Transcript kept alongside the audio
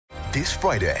This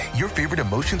Friday, your favorite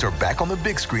emotions are back on the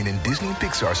big screen in Disney and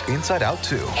Pixar's Inside Out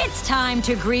 2. It's time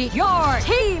to greet your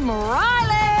Team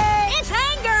Riley! It's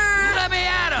anger! Let me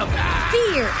at him!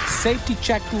 Fear! Safety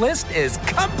checklist is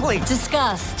complete!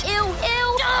 Disgust! Ew!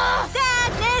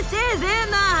 Sadness is in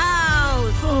the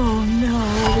house! Oh, no.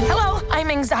 Hello, I'm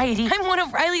anxiety. I'm one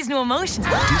of Riley's new emotions.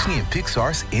 Disney and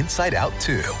Pixar's Inside Out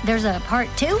 2. There's a part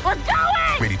 2? We're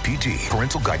going! Rated PG.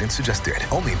 Parental guidance suggested.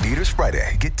 Only in theaters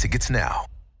Friday. Get tickets now.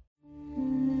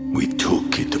 We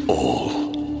took it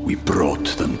all. We brought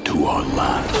them to our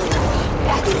land.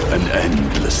 An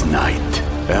endless night,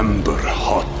 ember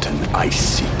hot and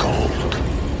icy cold.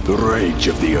 The rage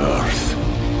of the earth.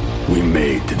 We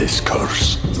made this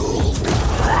curse.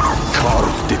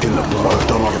 Carved it in the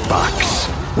blood on our backs.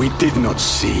 We did not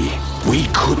see. We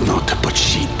could not, but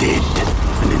she did.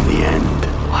 And in the end,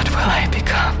 What will I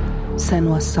become?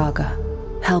 Senua's Saga.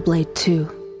 Hellblade 2.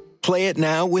 Play it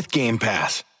now with Game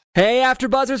Pass. Hey,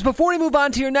 AfterBuzzers, before we move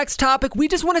on to your next topic, we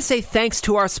just want to say thanks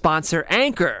to our sponsor,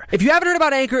 Anchor. If you haven't heard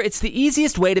about Anchor, it's the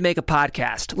easiest way to make a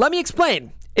podcast. Let me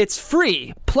explain. It's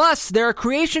free. Plus, there are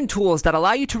creation tools that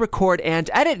allow you to record and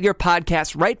edit your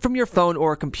podcast right from your phone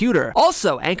or computer.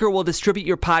 Also, Anchor will distribute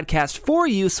your podcast for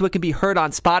you so it can be heard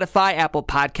on Spotify, Apple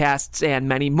Podcasts, and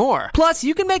many more. Plus,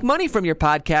 you can make money from your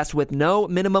podcast with no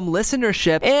minimum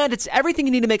listenership, and it's everything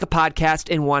you need to make a podcast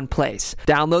in one place.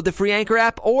 Download the free Anchor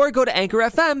app or go to Anchor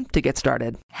FM to get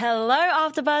started. Hello,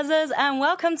 AfterBuzzers, and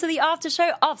welcome to the after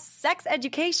show of Sex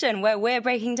Education, where we're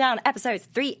breaking down episodes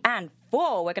 3 and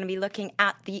 4. We're going to be looking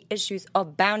at the issues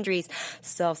of boundaries,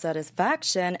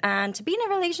 self-satisfaction, and to be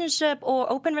in a relationship or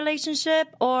open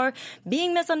relationship or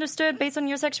being misunderstood based on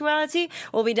your sexuality.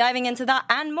 We'll be diving into that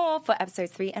and more for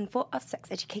episodes 3 and 4 of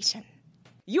Sex Education.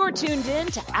 You're tuned in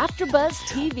to AfterBuzz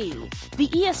TV, the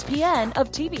ESPN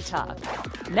of TV talk.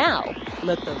 Now,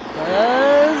 let the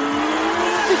buzz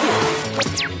begin.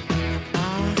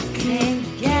 I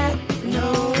can't get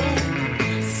no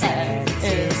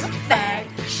satisfaction.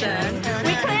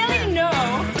 We clearly know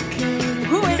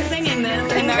who is singing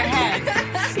this in their heads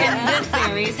in this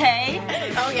series, hey?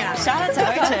 Oh, yeah. Shout out to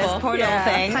Otis, poor little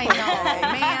thing. I know,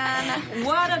 man.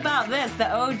 What about this?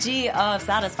 The OG of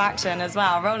Satisfaction as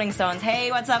well. Rolling Stones.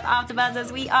 Hey, what's up,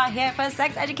 AfterBuzzers? We are here for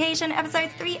Sex Education,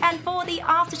 episodes 3 and 4, the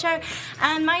after show.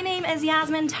 And my name is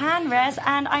Yasmin Tanres,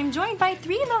 and I'm joined by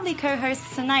 3 lovely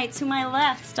co-hosts tonight. To my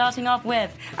left, starting off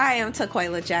with... I am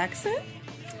Taquila Jackson.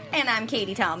 And I'm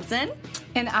Katie Thompson.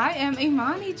 And I am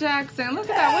Imani Jackson. Look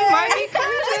at that. We might be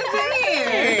cousins in here.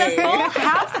 It's a full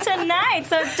house tonight,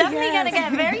 so it's definitely going to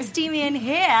get very steamy in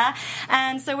here.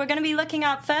 And so we're going to be looking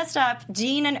up, first up,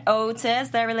 Gene and Otis,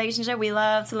 their relationship. We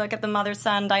love to look at the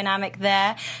mother-son dynamic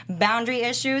there. Boundary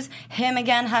issues, him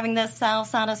again having the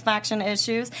self-satisfaction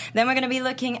issues. Then we're going to be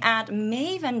looking at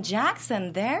Maeve and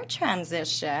Jackson, their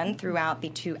transition throughout the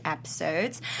 2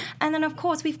 episodes. And then, of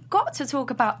course, we've got to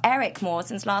talk about Eric more,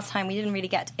 since last time we didn't really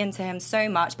get into him so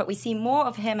much, but we see more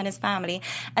of him and his family,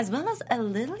 as well as a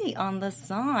Lily on the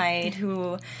side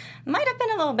who might have been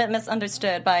a little bit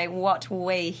misunderstood by what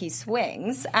way he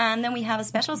swings. And then we have a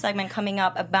special segment coming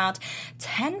up about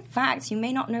 10 facts you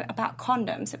may not know about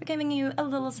condoms. So we're giving you a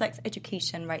little sex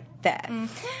education right there.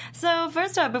 So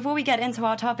first up, before we get into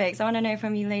our topics, I want to know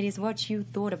from you ladies what you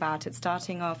thought about it,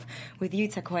 starting off with you,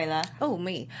 Taquila. Oh,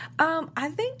 me. I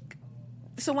think...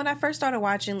 So when I first started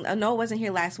watching, I know it wasn't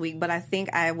here last week, but I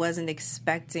think I wasn't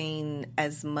expecting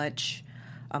as much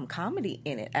comedy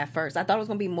in it at first. I thought it was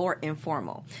going to be more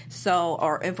informal,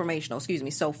 or informational, excuse me.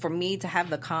 So for me to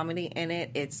have the comedy in it,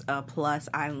 it's a plus.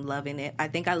 I'm loving it. I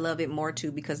think I love it more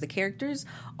too because the characters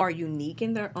are unique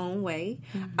in their own way.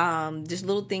 Just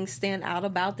little things stand out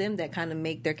about them that kind of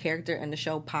make their character and the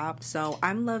show pop. So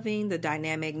I'm loving the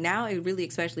dynamic now. It really,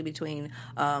 especially between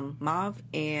Maeve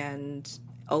and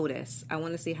Otis. I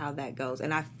want to see how that goes.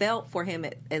 And I felt for him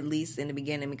at least in the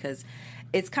beginning because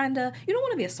it's kind of, you don't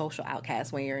want to be a social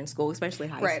outcast when you're in school, especially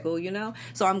high school, you know?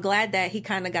 So I'm glad that he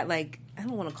kind of got like, I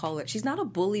don't want to call it, she's not a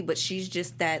bully, but she's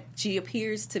just that, she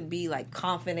appears to be like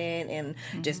confident and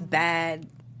just bad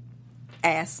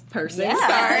ass person. Yeah.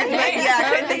 Sorry.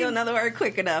 I couldn't think of another word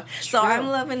quick enough. True. So I'm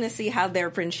loving to see how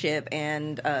their friendship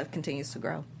and continues to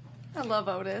grow. I love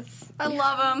Otis. I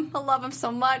love him. I love him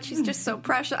so much. He's just so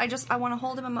precious. I want to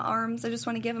hold him in my arms. I just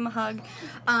want to give him a hug.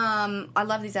 I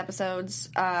love these episodes.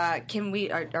 Are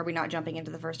we not jumping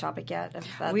into the first topic yet?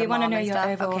 We want to know your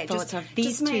overall thoughts of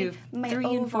these two,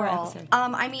 3 and 4 episodes.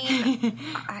 I mean,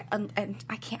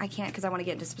 I can't because I want to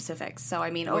get into specifics. So I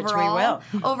mean,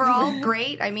 overall,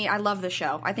 great. I mean, I love the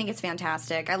show. I think it's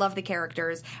fantastic. I love the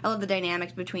characters. I love the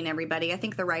dynamics between everybody. I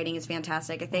think the writing is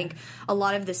fantastic. I think a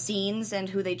lot of the scenes and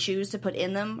who they choose to put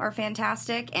in them are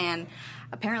fantastic, and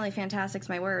apparently fantastic's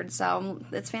my word, so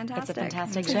it's fantastic. It's a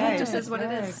fantastic show. It just is what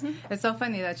it is. It's so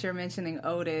funny that you're mentioning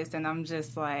Otis, and I'm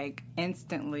just like,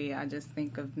 instantly, I just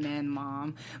think of Man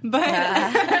Mom.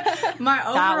 But my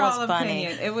overall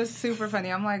opinion, it was super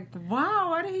funny. I'm like,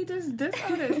 wow, why did he just diss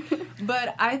Otis?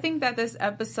 But I think that this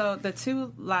episode, the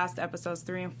two last episodes,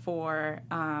 3 and 4,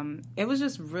 it was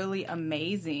just really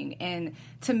amazing. And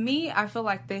to me, I feel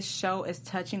like this show is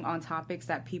touching on topics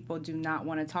that people do not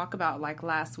want to talk about. Like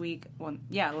last week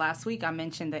I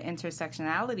mentioned the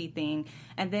intersectionality thing,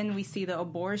 and then we see the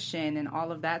abortion and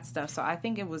all of that stuff. So I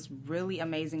think it was really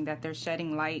amazing that they're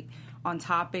shedding light on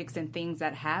topics and things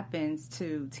that happens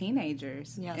to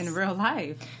teenagers in real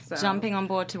life. So. Jumping on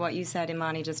board to what you said,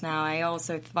 Imani, just now, I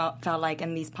also felt like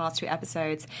in these past 2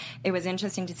 episodes, it was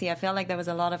interesting to see. I feel like there was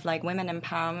a lot of like women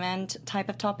empowerment type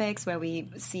of topics where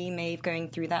we see Maeve going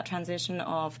through that transition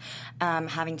of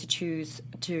having to choose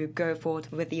to go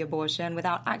forth with the abortion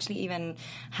without actually even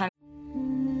having...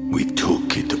 We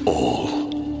took it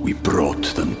all. We brought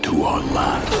them to our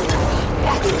land.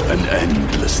 An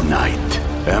endless night,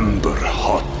 ember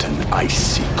hot and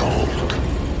icy cold.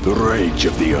 The rage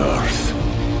of the earth.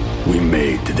 We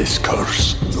made this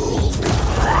curse.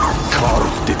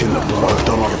 Carved it in the blood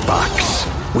on our backs.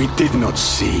 We did not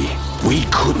see. We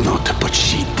could not, but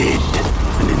she did.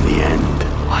 And in the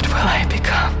end, What will I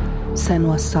become?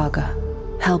 Senua's Saga.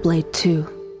 Hellblade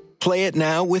 2. Play it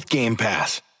now with Game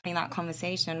Pass. That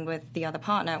conversation with the other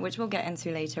partner, which we'll get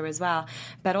into later as well.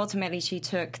 But ultimately, she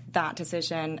took that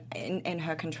decision in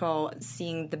her control,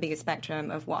 seeing the bigger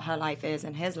spectrum of what her life is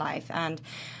and his life. And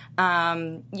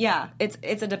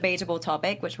it's a debatable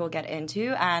topic, which we'll get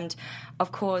into. And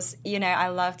of course, I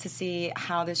love to see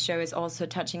how this show is also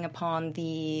touching upon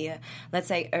the, let's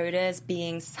say, Otis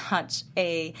being such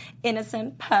a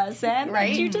innocent person.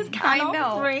 Right? That you just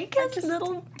cannot break his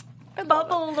little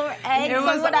bubble or eggs it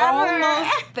was or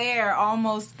whatever.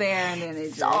 almost there, and then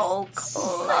it so just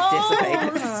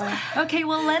dissipates. Okay,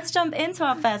 well, let's jump into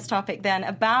our first topic then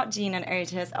about Gene and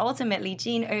Otis. Ultimately,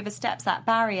 Gene oversteps that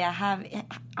barrier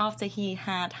after he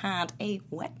had a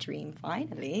wet dream,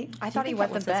 finally. I thought he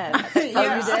wet the bed.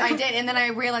 Yes, I did, and then I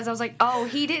realized, I was like, oh,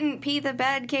 he didn't pee the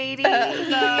bed, Katie.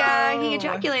 He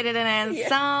ejaculated in it. Yeah.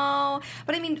 So,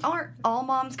 but I mean, aren't all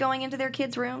moms going into their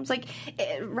kids' rooms? Like,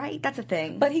 right? That's a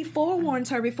thing. But he forewarns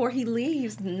her before he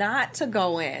leaves not to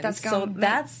go in. Because he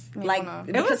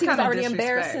was already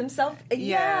embarrassed himself.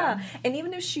 Yeah. And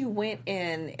even if she went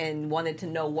in and wanted to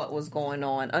know what was going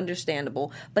on,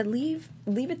 understandable. But leave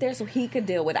it there so he could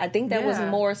deal with it. I think that was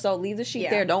more so, leave the sheet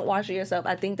there, don't wash it yourself.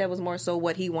 I think that was more so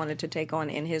what he wanted to take on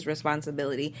in his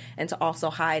responsibility, and to also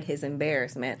hide his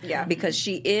embarrassment. Yeah. Because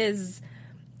she is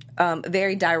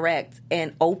very direct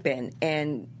and open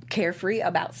and carefree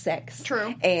about sex.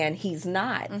 True. And he's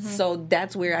not. Mm-hmm. So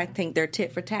that's where I think their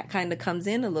tit for tat kind of comes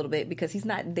in a little bit, because he's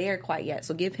not there quite yet.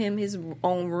 So give him his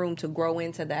own room to grow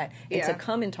into that and to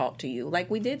come and talk to you.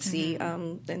 Like we did see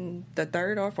in the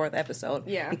 3rd or 4th episode.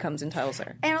 Yeah. He comes and tells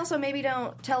her. And also maybe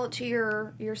don't tell it to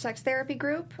your sex therapy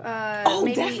group.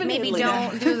 Definitely. Maybe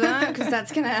don't do that, because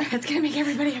that's gonna make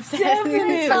everybody upset.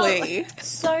 Definitely.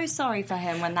 So sorry for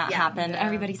him when that happened. Yeah.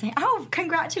 Everybody's saying, "Oh,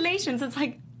 congratulations." It's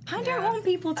like, I don't want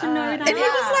people to know that. And he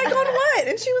was like, on what?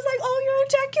 And she was like, oh, your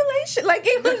ejaculation. Like,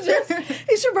 it was just,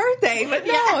 it's your birthday. But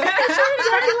no, it's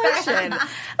your ejaculation.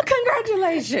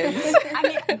 Congratulations. I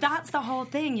mean, that's the whole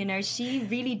thing, She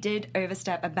really did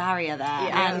overstep a barrier there.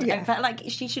 And it felt like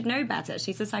she should know better.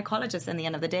 She's a psychologist in the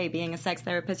end of the day. Being a sex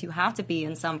therapist, you have to be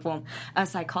in some form a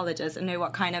psychologist and know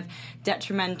what kind of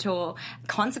detrimental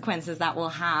consequences that will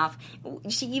have.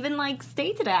 She even,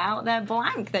 stated it out there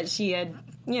blank that she had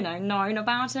known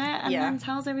about it, and then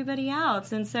tells everybody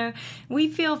else. And so we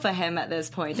feel for him at this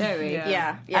point, don't we?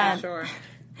 Yeah, sure.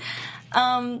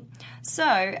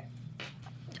 So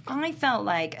I felt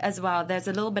like, as well, there's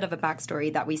a little bit of a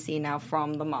backstory that we see now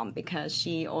from the mom, because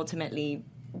she ultimately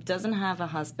doesn't have a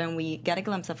husband. We get a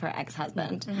glimpse of her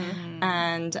ex-husband. Mm-hmm.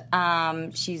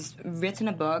 And she's written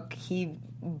a book. He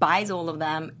buys all of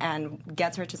them and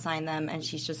gets her to sign them, and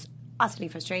she's just utterly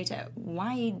frustrated.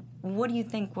 What do you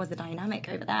think was the dynamic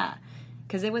over there?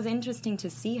 Because it was interesting to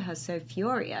see her so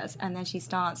furious, and then she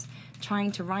starts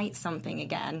trying to write something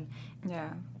again. Yeah.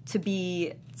 To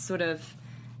be sort of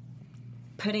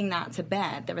putting that to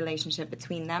bed, the relationship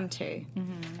between them two.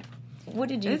 Mm-hmm. What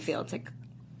did you feel,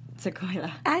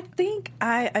 Sequoia? I think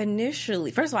I initially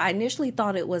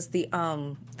thought it was the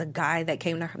guy that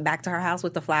came back to her house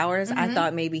with the flowers. Mm-hmm. I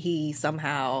thought maybe he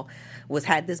somehow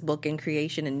had this book in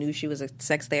creation and knew she was a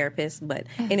sex therapist. But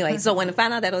anyway, so when I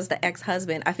found out that it was the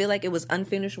ex-husband, I feel like it was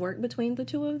unfinished work between the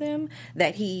two of them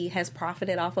that he has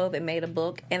profited off of and made a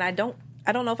book. And I don't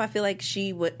I don't know if I feel like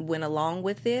she went along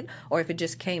with it, or if it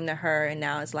just came to her and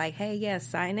now it's like, hey, yes,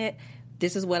 sign it.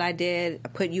 This is what I did. I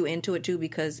put you into it too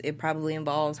because it probably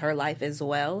involves her life as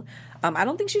well. I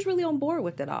don't think she's really on board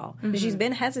with it all. Mm-hmm. She's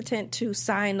been hesitant to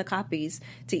sign the copies.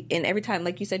 And every time,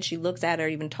 like you said, she looks at her,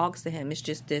 even talks to him, it's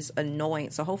just this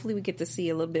annoyance. So hopefully we get to see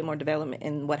a little bit more development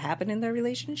in what happened in their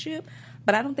relationship.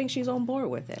 But I don't think she's on board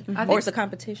with it. Or it's a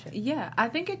competition. Yeah, I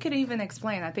think it could even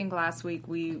explain. I think last week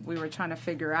we were trying to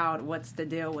figure out what's the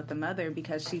deal with the mother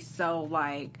because she's so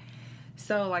like,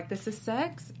 this is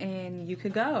sex and you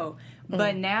could go.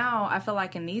 But now I feel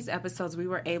like in these episodes we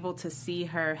were able to see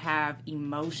her have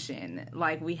emotion.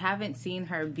 Like we haven't seen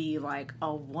her be like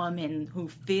a woman who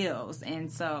feels.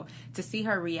 And so to see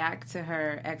her react to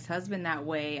her ex-husband that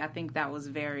way, I think that was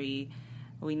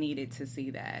we needed to see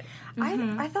that.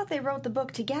 I thought they wrote the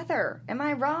book together. Am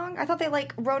I wrong? I thought they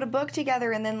wrote a book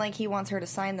together and then he wants her to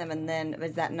sign them and then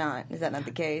is that not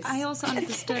the case? I also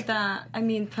understood that. I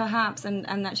mean, perhaps and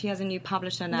that she has a new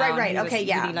publisher now. Right. Who Okay, was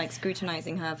yeah. Really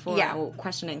scrutinizing her for it or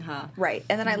questioning her. Right.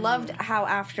 And then I loved how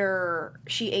after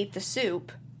she ate the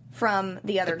soup from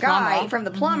the other guy, from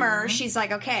the plumber, she's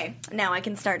like, okay, now I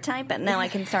can start typing. Now I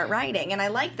can start writing. And I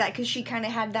liked that because she kind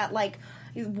of had that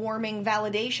warming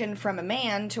validation from a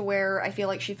man to where I feel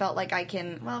like she felt like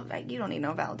you don't need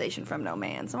no validation from no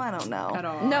man, so I don't know. At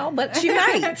all. No, but she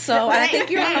might. So I think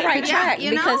you're on the right track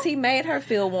because know? he made her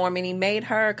feel warm and he made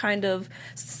her kind of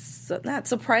not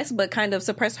suppress, but kind of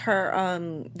suppress her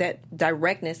that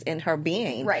directness in her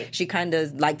being. Right. She kind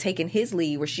of taking his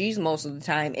lead where she's most of the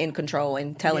time in control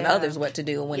and telling others what to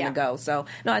do and when to go. So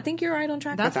no, I think you're right on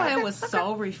track. That's why it was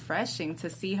so refreshing to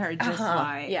see her just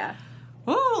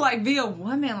be a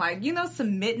woman,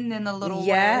 submitting in a little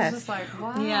way. It's just like,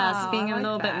 wow. Yes, being a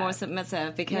little bit more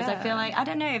submissive because I feel like, I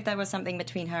don't know if there was something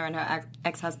between her and her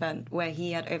ex-husband where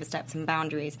he had overstepped some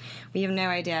boundaries. We have no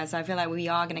idea, so I feel like we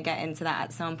are going to get into that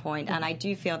at some point, and I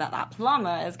do feel that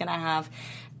plumber is going to have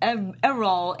a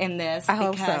role in this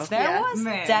because there was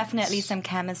definitely some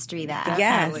chemistry there.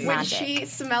 Yes. When she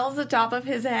smells the top of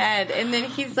his head and then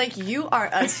he's like, you are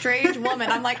a strange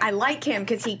woman. I'm like, I like him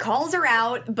because he calls her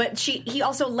out, but he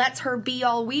also lets her be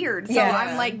all weird. So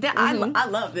I'm like, I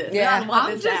love this. Yeah.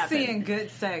 I'm just seeing good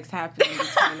sex happening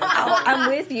between them. I'm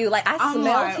with you. I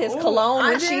smelled his cologne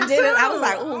when she did it. I was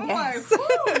like, oh, yes.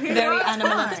 Very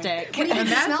animalistic. What do you think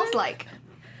he smells like?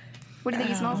 What do you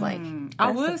think he smells like? I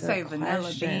would say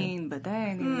vanilla bean, but that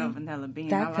ain't even no vanilla bean.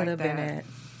 That could have been it.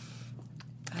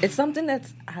 It's something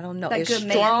that's, I don't know, That it's good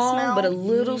man strong, smell? but a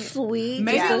little sweet.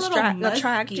 Maybe just a little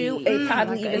attract you. musky. It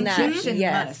probably even that. Egyptian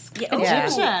Yes. musk.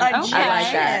 Egyptian. I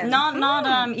like that.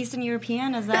 Not Eastern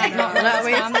European. Is that not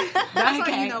That's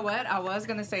like, you know what? I was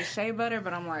going to say shea butter,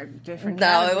 but I'm like, different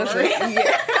No, it was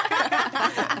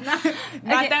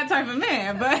not that type of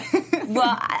man, but...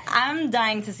 Well, I'm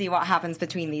dying to see what happens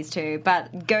between these two.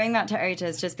 But going back to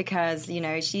Otis, just because,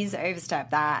 she's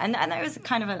overstepped that. And it was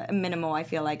kind of a minimal, I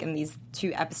feel like, in these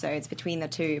 2 episodes between the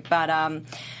two. But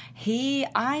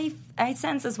I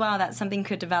sense as well that something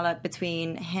could develop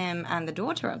between him and the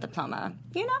daughter of the plumber.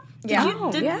 Did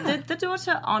the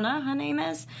daughter, Honor, her name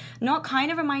is, not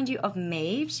kind of remind you of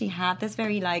Maeve? She had this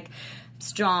very,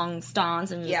 strong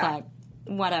stance and just,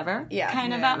 whatever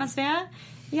kind of atmosphere.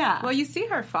 Yeah. Well, you see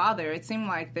her father. It seemed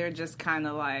like they're just kind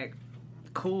of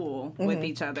cool with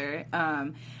each other.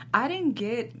 I didn't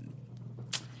get.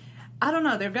 I don't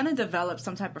know. They're going to develop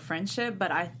some type of friendship,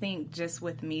 but I think just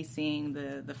with me seeing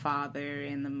the father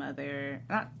and the mother.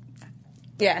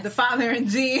 Yes. The father and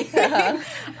Jean.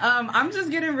 I'm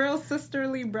just getting real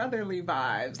sisterly, brotherly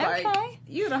vibes. Okay.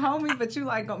 You the homie, but you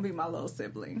gonna be my little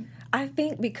sibling. I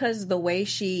think because the way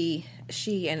she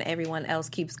and everyone else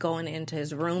keeps going into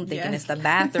his room thinking it's the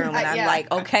bathroom, and I'm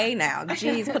like, okay, now,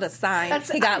 geez, put a sign.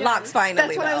 He got locks finally.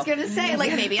 That's what I was going to say.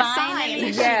 Maybe a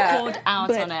sign. She called out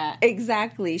on it.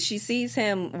 Exactly. She sees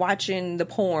him watching the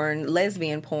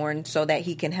lesbian porn, so that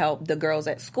he can help the girls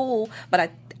at school.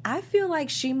 But I feel like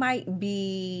she might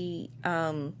be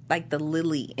the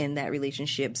Lily in that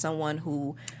relationship, someone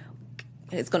who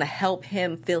is going to help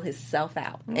him fill himself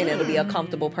out. And it'll be a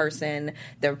comfortable person.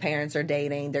 Their parents are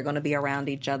dating. They're going to be around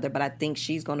each other. But I think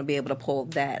she's going to be able to pull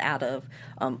that out of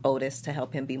Otis to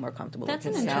help him be more comfortable with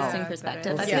himself. That's an interesting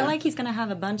perspective. I feel like he's going to have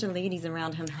a bunch of ladies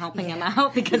around him helping him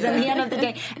out because at the end of the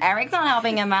day, Eric's not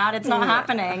helping him out. It's not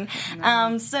happening.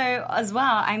 So as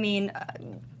well, I mean,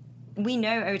 we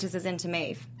know Otis is into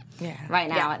Maeve right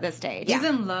now at this stage. He's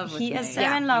in love with Maeve. He is so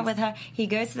in love with her. He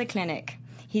goes to the clinic.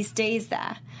 he stays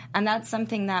there. And that's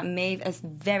something that Maeve is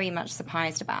very much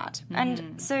surprised about.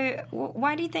 And so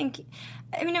why do you think...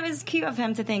 I mean, it was cute of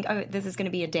him to think, oh, this is going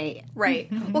to be a date. Right.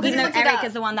 Well, even though Eric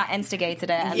is the one that instigated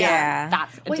it. And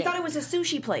that's a Well, he date. thought it was a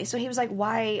sushi place, so he was like,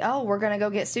 why? Oh, we're going to go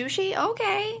get sushi?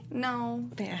 Okay. No.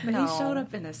 But he showed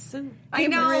up in a suit. I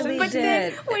know, really but did.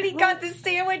 then when he got the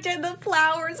sandwich and the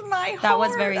flowers, my That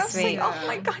was heart, very I was sweet. like, oh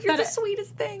my God, you're But the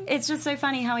sweetest thing. It's just so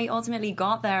funny how he ultimately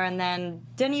got there and then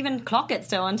didn't even clock it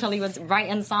still until he was right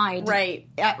inside. Right.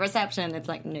 At reception. It's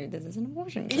like, no, this is an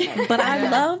abortion clinic. But I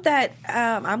love that,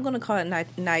 I'm going to call it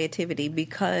naivety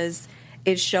because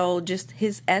it showed just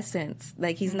his essence.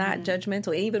 Like, he's not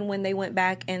judgmental. Even when they went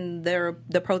back and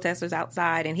the protesters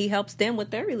outside and he helps them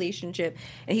with their relationship,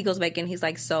 and he goes back and he's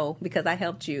like, so, because I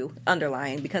helped you,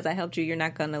 because I helped you, you're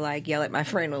not going to, like, yell at my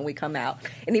friend when we come out.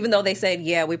 And even though they said,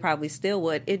 yeah, we probably still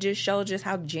would, it just shows just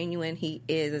how genuine he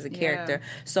is as a character.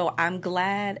 So I'm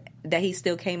glad that he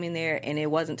still came in there, and it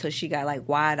wasn't until she got, like,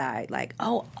 wide-eyed, like,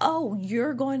 oh,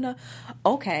 you're going to,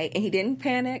 okay. And he didn't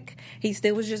panic. He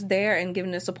still was just there and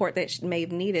giving the support that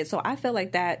Maeve needed. So I feel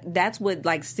like that's what,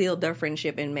 like, sealed their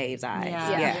friendship in Maeve's eyes.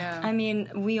 Yeah. I mean,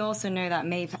 we also know that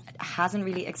Maeve hasn't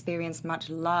really experienced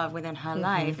much love within her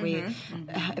life. We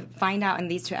find out in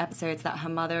these 2 episodes that her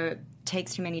mother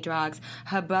takes too many drugs.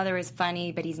 Her brother is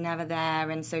funny, but he's never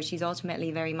there, and so she's ultimately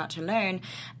very much alone.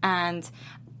 And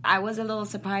I was a little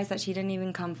surprised that she didn't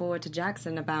even come forward to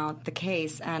Jackson about the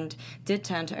case and did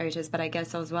turn to Otis, but I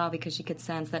guess as well because she could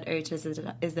sense that Otis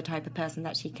is the type of person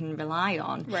that she can rely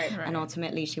on. Right. And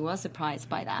ultimately she was surprised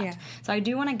by that. Yeah. So I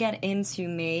do want to get into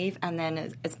Maeve and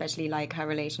then especially like her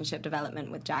relationship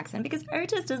development with Jackson because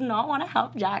Otis does not want to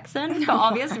help Jackson for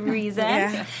obvious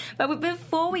reasons. But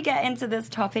before we get into this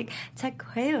topic,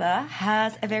 Tequila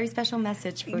has a very special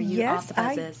message for you. Yes,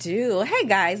 I do. Hey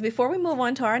guys, before we move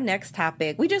on to our next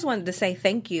topic, we just wanted to say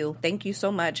thank you. Thank you so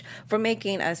much for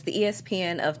making us the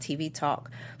ESPN of TV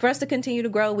Talk. For us to continue to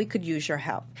grow, we could use your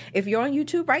help. If you're on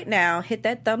YouTube right now, hit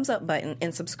that thumbs up button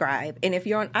and subscribe. And if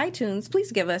you're on iTunes,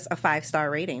 please give us a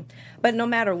 5-star rating. But no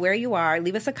matter where you are,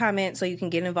 leave us a comment so you can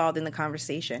get involved in the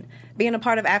conversation. Being a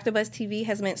part of AfterBuzz TV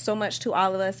has meant so much to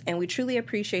all of us, and we truly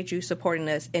appreciate you supporting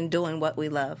us and doing what we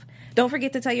love. Don't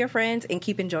forget to tell your friends and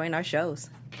keep enjoying our shows.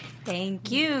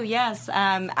 Thank you. Yes,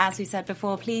 as we said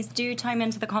before, please do chime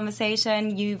into the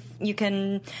conversation. You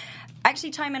can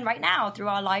actually chime in right now through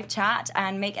our live chat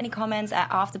and make any comments at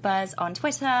AfterBuzz on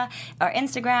Twitter or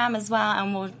Instagram as well,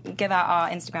 and we'll give out our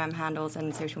Instagram handles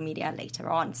and social media later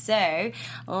on. So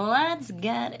let's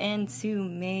get into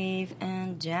Maeve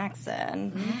and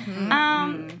Jackson.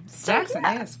 Jackson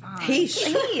is fine. He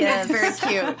is very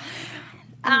cute.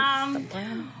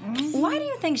 Why do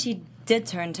you think she did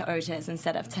turn to Otis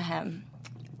instead of to him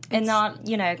and not,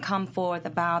 come forward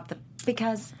about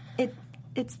because it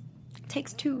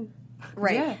takes 2.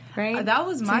 Right. Yeah. Right. That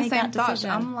was my same thought.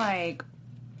 Decision. I'm like,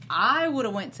 I would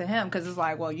have went to him because it's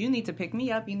like, well, you need to pick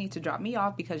me up. You need to drop me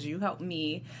off because you helped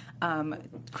me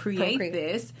create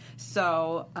this.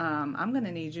 So I'm going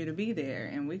to need you to be there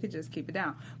and we could just keep it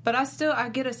down. But I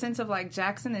get a sense of like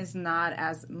Jackson is not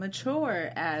as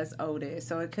mature as Otis.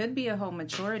 So it could be a whole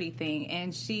maturity thing.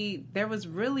 And there was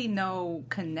really no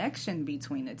connection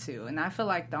between the two. And I feel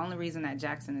like the only reason that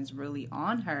Jackson is really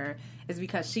on her is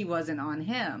because she wasn't on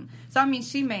him. So, I mean,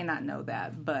 she may not know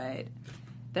that, but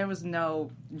there was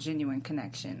no genuine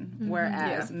connection.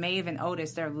 Whereas Maeve and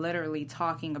Otis, they're literally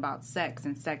talking about sex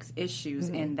and sex issues,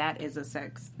 and that is a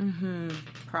sex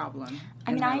problem.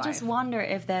 I mean, I just wonder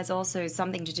if there's also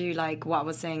something to do, like what I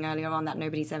was saying earlier on, that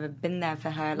nobody's ever been there for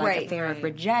her, like a fear of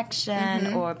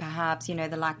rejection, or perhaps, the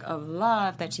lack of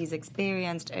love that she's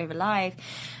experienced over life,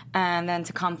 and then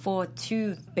to come forward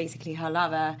to basically her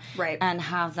lover, and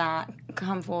have that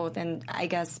come forth, and I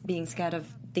guess being scared of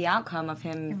the outcome of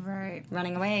him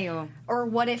running away, or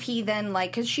what if he then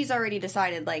because she's already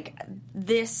decided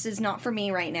this is not for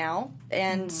me right now,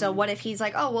 and so what if he's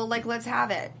like, oh well, let's have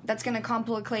it. That's going to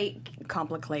complicate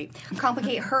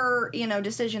her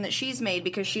decision that she's made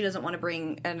because she doesn't want to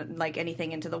bring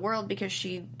anything into the world because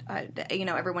she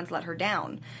everyone's let her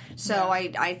down. So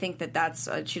I think that's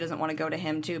she doesn't want to go to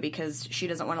him too because she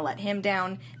doesn't want to let him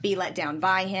down, be let down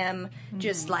by him,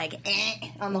 just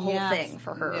on the whole thing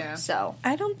for her. So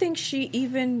I don't think she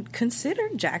even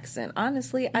considered Jackson,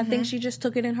 honestly. I think she just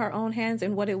took it in her own hands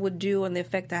and what it would do and the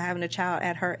effect of having a child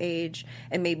at her age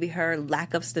and maybe her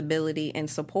lack of stability and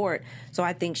support. So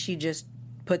I think she just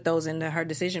put those into her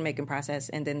decision-making process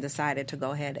and then decided to go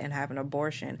ahead and have an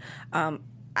abortion. I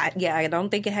don't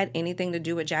think it had anything to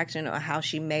do with Jackson or how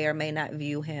she may or may not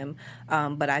view him,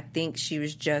 but I think she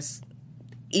was just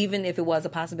even if it was a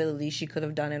possibility she could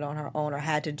have done it on her own or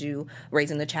had to do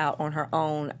raising the child on her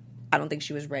own, I don't think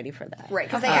she was ready for that. Right,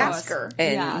 because they asked her.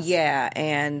 And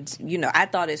and you know, I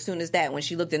thought as soon as that, when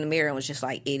she looked in the mirror and was just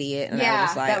like, idiot. And I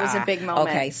was like, that was a big moment.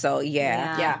 Okay, so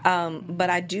but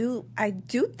I do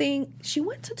think she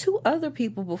went to 2 other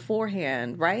people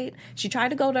beforehand, right? She tried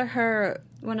to go to her,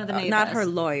 one of the neighbors. Not her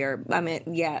lawyer. I mean,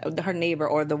 her neighbor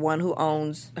or the one who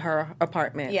owns her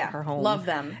apartment, her home. Love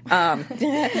them.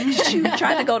 She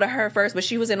tried to go to her first, but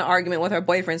she was in an argument with her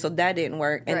boyfriend, so that didn't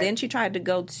work. And then she tried to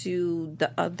go to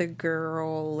the other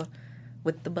girl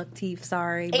with the buck teeth,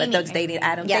 but Doug's dating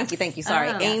Adam. Yes. Thank you. Sorry.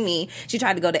 Amy. She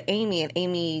tried to go to Amy, and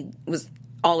Amy was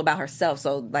all about herself,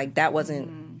 so like that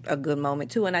wasn't a good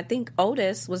moment too. And I think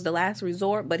Otis was the last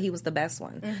resort, but he was the best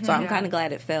one. So I'm kind of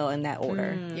glad it fell in that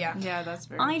order. Yeah, that's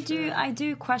very I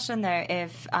do question there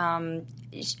if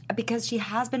because she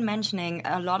has been mentioning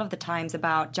a lot of the times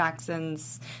about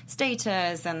Jackson's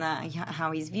status and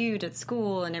how he's viewed at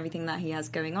school and everything that he has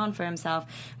going on for himself,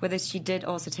 whether she did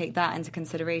also take that into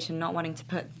consideration, not wanting to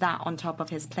put that on top of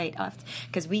his plate,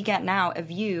 because we get now a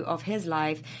view of his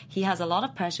life. He has a lot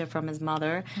of pressure from his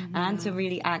mother and to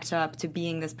really act up to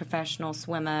being this professional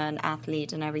swimmer and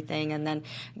athlete and everything, and then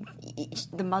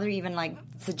the mother even like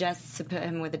suggests to put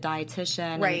him with a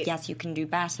dietitian, and yes, you can do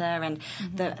better, and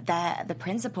the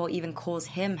principal even calls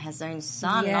him his own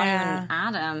son, not even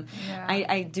Adam.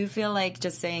 I do feel like,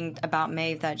 just saying about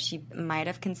Maeve, that she might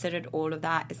have considered all of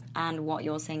that, and what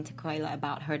you're saying to Koila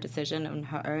about her decision on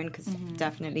her own, because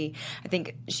definitely I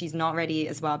think she's not ready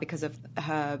as well because of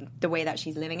the way that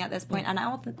she's living at this point. And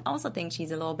I also think she's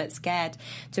a little bit scared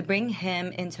to bring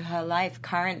him into her life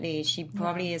currently. She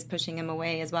probably is pushing him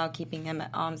away as well, keeping him at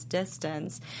arm's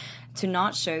distance, to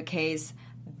not showcase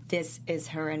this is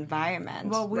her environment.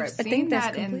 Well, we've seen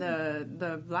that in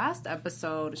the last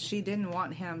episode. She didn't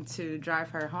want him to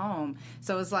drive her home.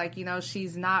 So it's like, you know,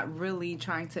 she's not really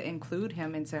trying to include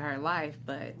him into her life,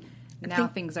 but now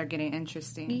things are getting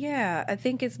interesting. Yeah, I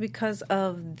think it's because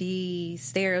of the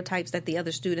stereotypes that the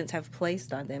other students have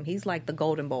placed on them. He's like the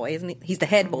golden boy, isn't he? He's the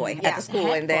head boy at the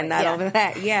school, and then not over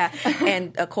that.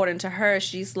 And according to her,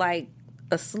 she's like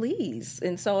a sleaze,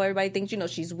 and so everybody thinks, you know,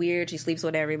 she's weird, she sleeps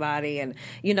with everybody, and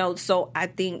you know, so I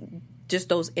think just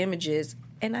those images.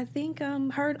 And I think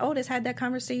her and Otis had that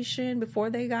conversation before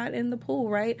they got in the pool,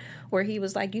 right? Where he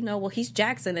was like, you know, well, he's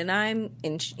Jackson and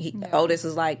Otis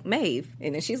is like, Maeve.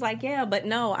 And then she's like, yeah, but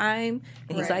no, and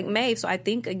he's like, Maeve. So I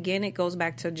think, again, it goes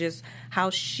back to just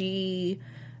how she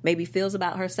maybe feels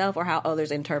about herself, or how others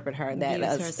interpret her. That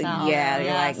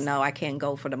you're like, no, I can't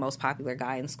go for the most popular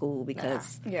guy in school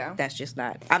because that's just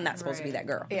not, I'm not supposed to be that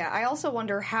girl. Yeah, I also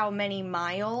wonder how many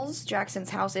miles Jackson's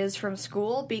house is from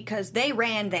school, because they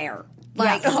ran there.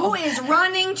 Like, who is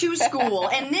running to school?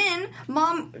 And then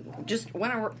Mom just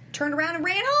turned around and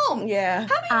ran home. Yeah.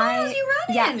 How many miles are you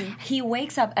running? Yeah, he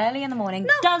wakes up early in the morning,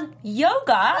 does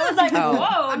yoga. I was like,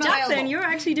 whoa, Jackson, you're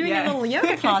actually doing a little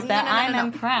yoga class there. I'm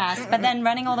impressed. But then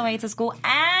running all the way to school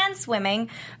and swimming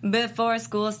before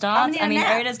school starts. I mean,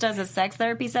 Otis does his sex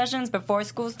therapy sessions before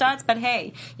school starts, but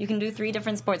hey, you can do 3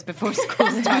 different sports before school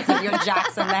starts if you're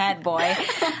Jackson the head boy.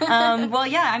 Well,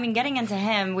 yeah, I mean, getting into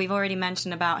him, we've already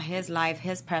mentioned about his life,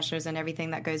 his pressures and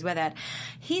everything that goes with it.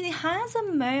 He has a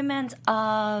moment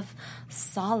of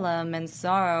solemn and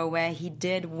sorrow where he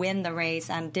did win the race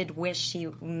and did wish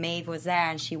Maeve was there,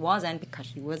 and she wasn't because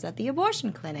she was at the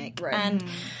abortion clinic. And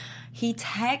he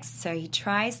texts her, he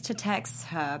tries to text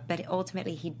her, but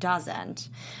ultimately he doesn't.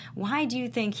 Why do you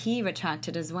think he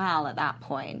retracted as well at that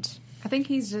point? I think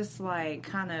he's just like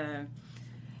kind of,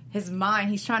 his mind,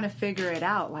 he's trying to figure it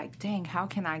out. Like, dang, how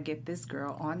can I get this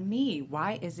girl on me?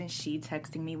 Why isn't she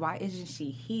texting me? Why isn't she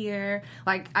here?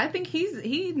 Like, I think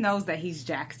he knows that he's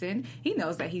Jackson. He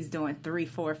knows that he's doing 3,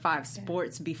 4, 5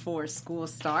 sports before school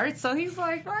starts. So he's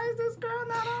like, why is this girl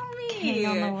not on me? King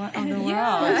on the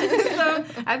world.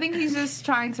 So I think he's just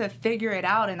trying to figure it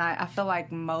out. And I feel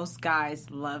like most guys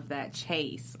love that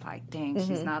chase. Like, dang,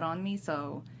 she's not on me,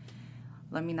 so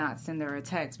let me not send her a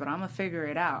text, but I'm going to figure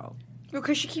it out.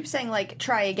 Because she keeps saying, like,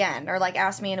 try again, or, like,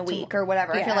 ask me in a week, or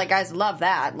whatever. I feel like guys love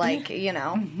that. Like, you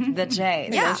know. The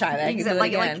chase. Yeah. Try that.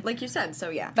 Exactly. Like you said, so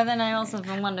yeah. But then I also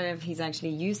wonder if he's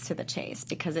actually used to the chase,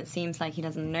 because it seems like he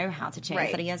doesn't know how to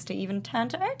chase, that he has to even turn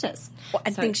to Otis. Well, I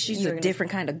think she's a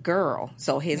different kind of girl.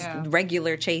 So his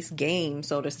regular chase game,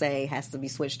 so to say, has to be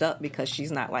switched up because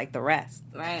she's not like the rest.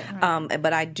 Right.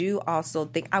 But I do also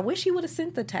think, I wish he would have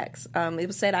sent the text. It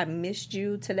was said, I missed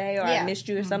you today, or I missed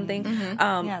you or something.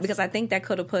 Because I think think that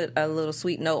could have put a little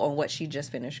sweet note on what she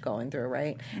just finished going through,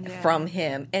 right? Yeah. From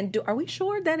him. And are we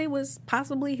sure that it was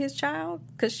possibly his child?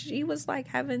 Because she was like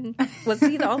was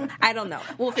he the only? I don't know.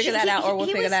 We'll figure that out, or we'll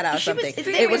figure that out or something.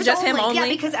 It was just him only? Yeah,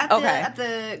 because at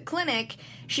the clinic,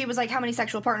 she was like, how many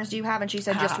sexual partners do you have? And she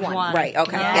said just one. Right,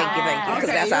 okay. Thank you.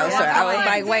 Because that's how I was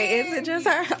like, wait, is it just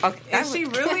her? Okay. Is she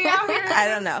really out here? I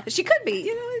don't know. She could be.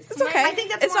 It's okay. I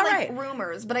think that's it's more all like right.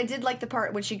 rumors, but I did like the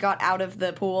part when she got out of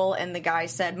the pool and the guy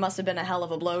said, must have been a hell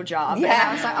of a blowjob. Yeah. And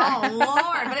I was like, oh,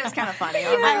 Lord. But it was kind of funny.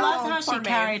 I loved how she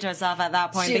carried herself at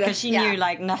that point because she knew,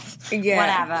 like, nothing,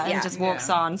 whatever, and just walks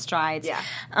on strides. Yeah.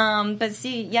 But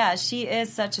see, she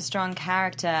is such a strong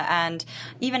character, and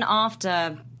even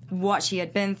after what she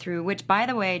had been through, which, by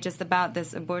the way, just about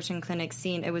this abortion clinic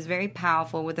scene, it was very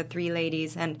powerful with the three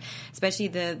ladies, and especially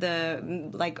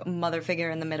the like mother figure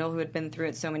in the middle who had been through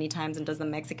it so many times and does the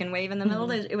Mexican wave in the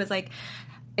middle. It was like,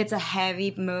 it's a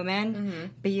heavy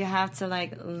moment, but you have to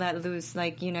like let loose,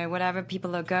 like, you know, whatever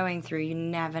people are going through, you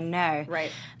never know.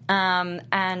 Right.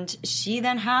 And she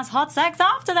then has hot sex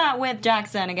after that with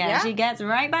Jackson again. Yeah. She gets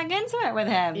right back into it with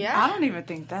him. Yeah. I don't even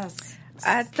think that's...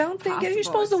 I don't think you're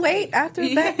supposed to wait after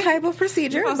that type of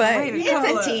procedure, but it's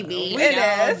a TV. It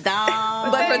is.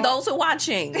 But for those who are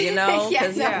watching, you know,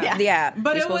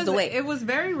 but you're supposed to wait. It was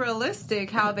very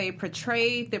realistic how they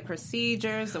portrayed the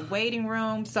procedures, the waiting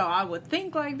room. So I would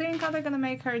think, like, how they're going to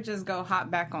make her just go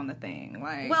hop back on the thing.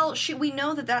 Like, well, we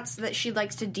know that she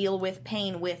likes to deal with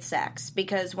pain with sex,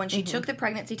 because when she took the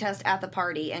pregnancy test at the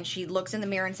party and she looks in the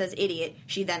mirror and says idiot,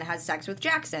 she then has sex with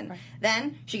Jackson. Right.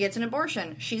 Then she gets an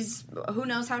abortion. Who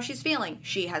knows how she's feeling?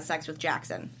 She has sex with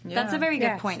Jackson. Yeah. That's a very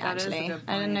good point, actually. Good point.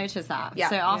 I didn't notice that. Yeah.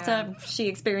 So after she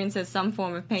experiences some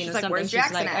form of pain or like, something,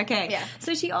 she's like, at? okay. Yeah.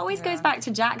 So she always goes back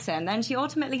to Jackson. Then she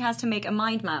ultimately has to make a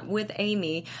mind map with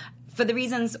Amy for the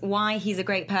reasons why he's a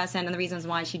great person and the reasons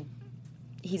why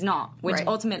he's not, which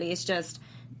ultimately is just...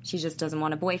 She just doesn't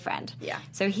want a boyfriend. Yeah.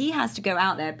 So he has to go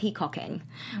out there peacocking.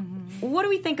 What do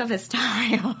we think of his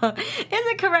style? Is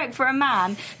it correct for a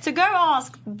man to go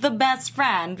ask the best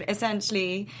friend,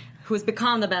 essentially, who's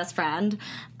become the best friend,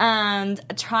 and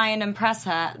try and impress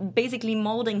her, basically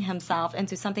molding himself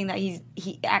into something that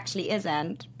he actually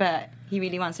isn't, but he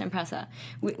really wants to impress her?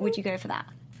 Would you go for that?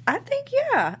 I think,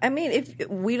 yeah. I mean, if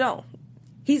we don't.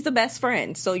 He's the best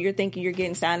friend, so you're thinking you're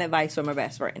getting sound advice from a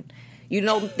best friend. You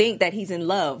don't think that he's in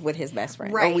love with his best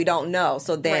friend. Right. Or we don't know.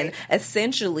 So then,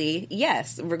 essentially,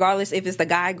 yes, regardless if it's the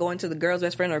guy going to the girl's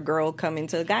best friend or girl coming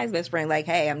to the guy's best friend, like,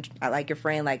 hey, I like your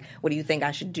friend. Like, what do you think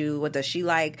I should do? What does she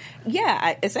like?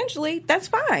 Yeah, essentially, that's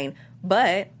fine.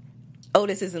 But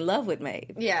Otis is in love with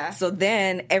Maeve. Yeah. So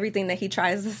then everything that he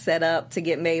tries to set up to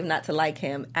get Maeve not to like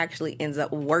him actually ends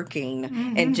up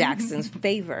working in Jackson's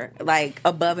favor, like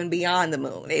above and beyond the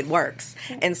moon. It works.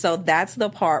 And so that's the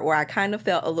part where I kind of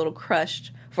felt a little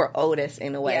crushed for Otis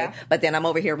in a way. Yeah. But then I'm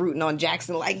over here rooting on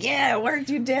Jackson like, yeah, it worked,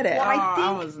 you did it. Well,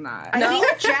 I was not. I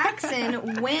think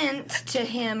Jackson went to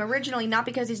him originally not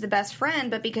because he's the best friend,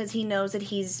 but because he knows that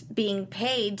he's being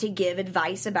paid to give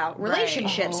advice about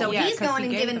relationships. So he's going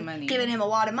and giving him a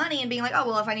lot of money and being like, oh,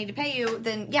 well, if I need to pay you,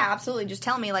 then yeah, absolutely, just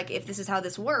tell me like if this is how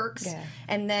this works. Yeah.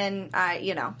 And then,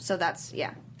 so that's,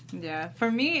 Yeah, for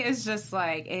me, it's just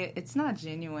like it's not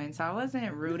genuine. So I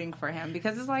wasn't rooting for him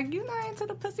because it's like you're not into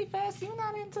the pussy fest, you're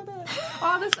not into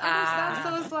all this other stuff.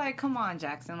 So it's like, come on,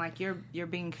 Jackson, like you're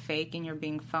being fake and you're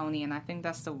being phony, and I think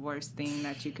that's the worst thing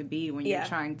that you could be when you're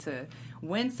trying to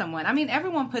win someone. I mean,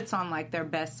 everyone puts on like their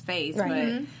best face, but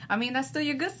I mean that's still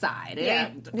your good side. It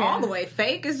ain't all the way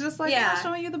fake. It's just like I'm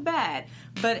showing you the bad.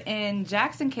 But in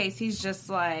Jackson's case, he's just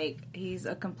like he's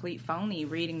a complete phony,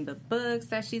 reading the books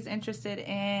that she's interested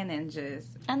in.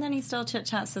 And then he still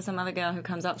chit-chats to some other girl who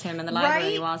comes up to him in the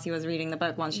library whilst he was reading the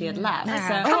book once she had left. So,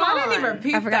 I didn't even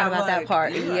peep. I forgot about that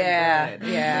part. Yeah.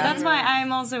 That's why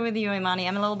I'm also with you, Imani.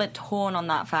 I'm a little bit torn on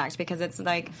that fact because it's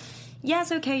like,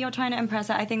 yes, okay, you're trying to impress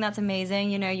her. I think that's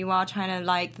amazing. You know, you are trying to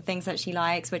like the things that she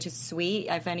likes, which is sweet.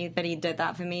 If anybody did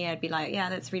that for me, I'd be like, yeah,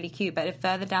 that's really cute. But if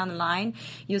further down the line,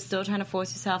 you're still trying to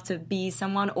force yourself to be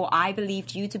someone, or I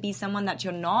believed you to be someone that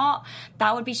you're not,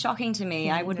 that would be shocking to me.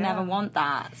 I would never want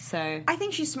that. So I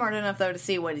think she's smart enough, though, to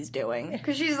see what he's doing.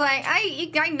 Because she's like,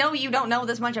 I know you don't know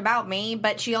this much about me,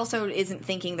 but she also isn't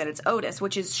thinking that it's Otis,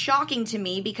 which is shocking to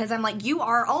me because I'm like, you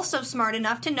are also smart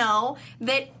enough to know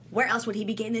that where else would he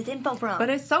be getting this info from? But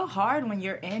it's so hard when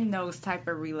you're in those type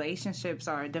of relationships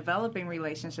or developing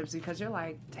relationships because you're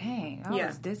like, dang, I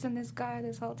was dissing this guy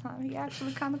this whole time. He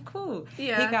actually kind of cool.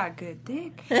 Yeah. He got good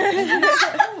dick.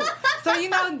 Cool. So,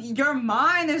 your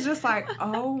mind is just like,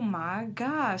 oh my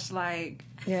gosh, like,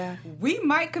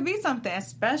 we could be something,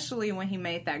 especially when he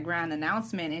made that grand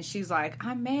announcement and she's like,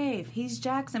 I'm Maeve, he's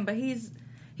Jackson, but he's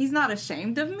not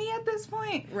ashamed of me at this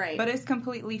point. Right. But it's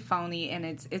completely phony and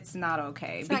it's not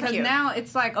okay. It's because not cute. now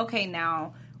it's like, okay,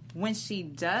 now when she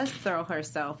does throw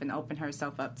herself and open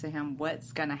herself up to him,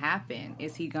 what's gonna happen?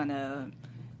 Is he gonna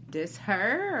diss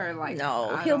her or like?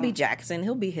 No, he'll be Jackson.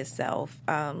 He'll be himself.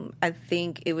 I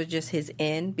think it was just his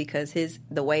end because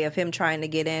the way of him trying to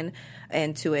get in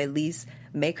and to at least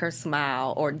make her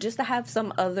smile or just to have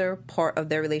some other part of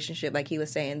their relationship, like he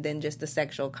was saying, than just the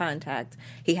sexual contact.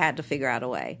 He had to figure out a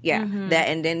way. Yeah. That,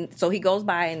 and then, so he goes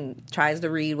by and tries to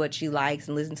read what she likes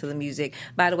and listen to the music.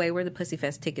 By the way, where the Pussy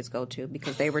Fest tickets go to,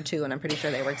 because they were too, and I'm pretty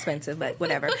sure they were expensive, but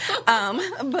whatever.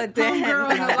 But then,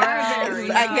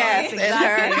 I guess,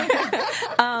 exactly.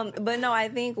 But no, I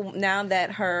think now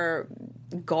that her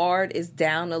guard is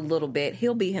down a little bit,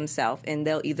 he'll be himself, and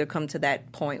they'll either come to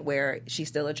that point where she's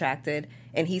still attracted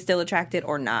and he's still attracted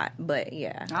or not. But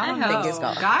yeah, I don't know.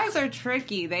 Guys are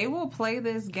tricky. They will play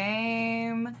this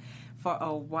game for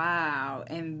a while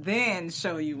and then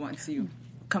show you once you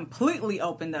completely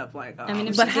opened up. Like, oh, I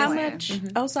mean, but how much?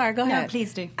 Oh, sorry. Go ahead. No,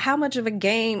 please do. How much of a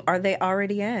game are they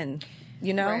already in?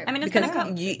 You know, right. I mean, it's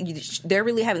because they're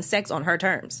really having sex on her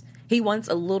terms. He wants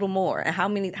a little more. And how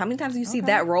many times do you see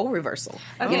that role reversal?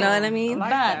 Okay. You know what I mean?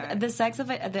 But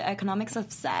the economics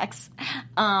of sex,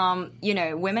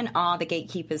 women are the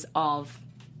gatekeepers of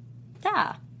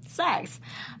sex.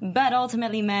 But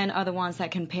ultimately, men are the ones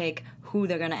that can pick who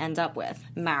they're going to end up with,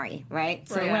 marry, right?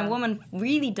 So when a woman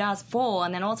really does fall,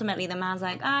 and then ultimately the man's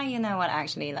like, you know what,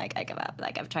 actually, like, I give up.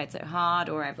 Like, I've tried so hard,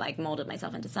 or I've, like, molded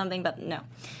myself into something, but no.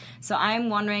 So I'm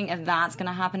wondering if that's going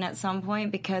to happen at some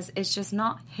point, because it's just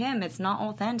not him. It's not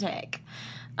authentic.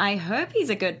 I hope he's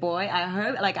a good boy.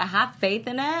 I have faith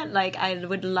in it. Like, I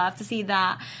would love to see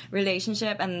that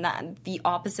relationship and that the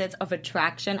opposites of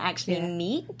attraction actually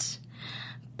meet.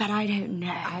 But I don't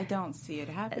know. I don't see it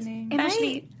happening. I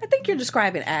think you're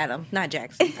describing Adam, not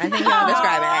Jackson. I think y'all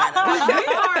describing Adam.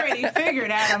 We already figured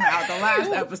Adam out the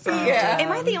last episode. Yeah.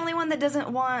 Am I the only one that doesn't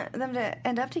want them to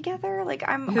end up together? Like,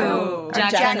 I'm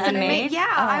Jackson and Maeve?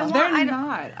 Yeah, they're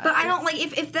not. But I don't like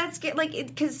if that's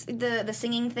because the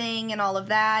singing thing and all of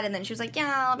that, and then she was like,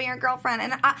 "Yeah, I'll be your girlfriend,"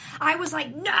 and I was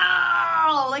like,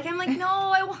 "No!" Like, I'm like, "No,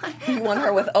 I want." You want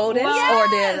her with Otis,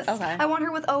 yes! or I want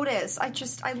her with Otis.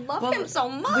 I love him so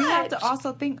much. We have to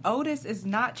also think Otis is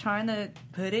not trying to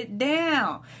put it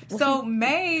down. So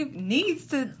Maeve needs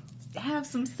to have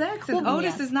some sex, and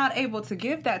Otis is not able to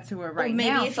give that to her right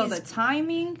now. So the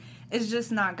timing is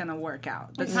just not going to work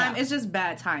out. The time it's just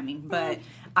bad timing. But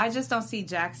I just don't see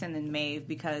Jackson and Maeve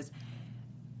because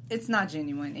it's not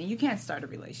genuine, and you can't start a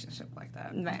relationship like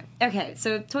that. Right. Okay,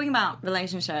 so talking about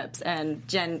relationships and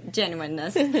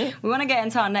genuineness, we want to get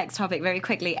into our next topic very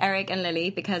quickly, Eric and Lily,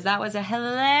 because that was a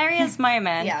hilarious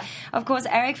moment. Yeah. Of course,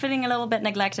 Eric feeling a little bit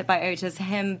neglected by Otis,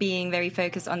 him being very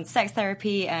focused on sex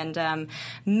therapy, and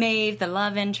Maeve, the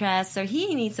love interest. So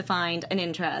he needs to find an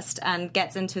interest and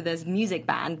gets into this music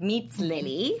band, meets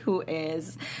Lily, who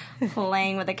is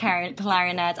playing with a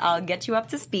clarinet. I'll get you up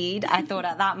to speed. I thought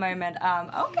at that moment,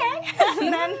 okay.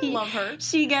 And then love her.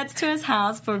 She gets to his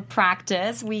house for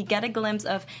practice. We get a glimpse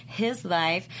of his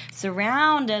life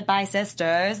surrounded by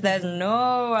sisters. There's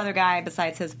no other guy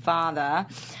besides his father.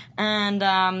 And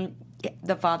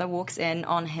the father walks in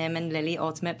on him and Lily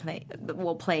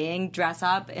playing dress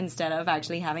up instead of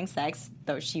actually having sex,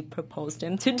 though she proposed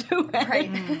him to do it.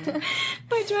 Right.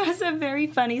 Which was a very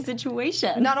funny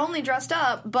situation. Not only dressed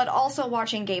up, but also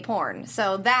watching gay porn.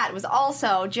 So that was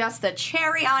also just the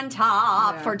cherry on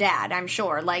top for Dad, I'm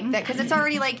sure. Like that, because it's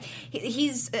already like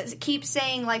he's keeps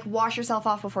saying like, wash yourself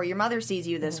off before your mother sees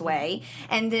you this way.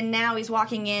 And then now he's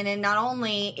walking in, and not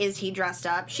only is he dressed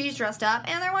up, she's dressed up,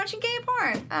 and they're watching gay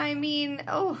porn. I mean,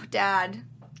 Dad.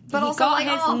 But he also, got like,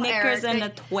 his knickers Eric, in a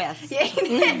twist. Yeah, he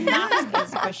did. That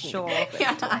is for sure.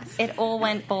 Yes. It all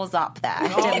went balls up there. It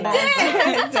did.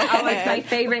 Oh, it's my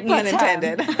favorite new Pun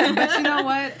intended. But you know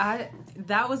what?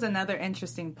 That was another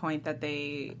interesting point that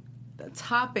the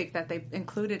topic that they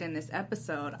included in this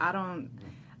episode.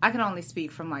 I can only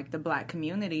speak from like the Black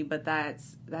community, but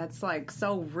that's like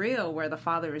so real, where the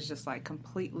father is just like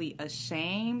completely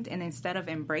ashamed, and instead of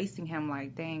embracing him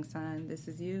like, dang son, this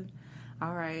is you,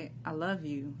 all right, I love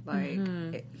you, like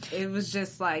it was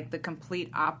just like the complete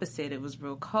opposite. It was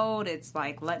real cold. It's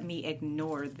like, let me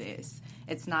ignore this,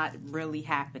 it's not really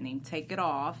happening, take it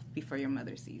off before your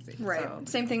mother sees it. Right. So.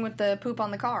 Same thing with the poop on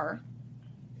the car.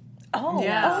 Oh,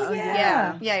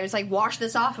 yeah. He was like, wash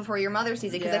this off before your mother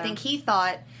sees it, because I think he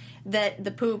thought that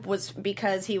the poop was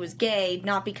because he was gay,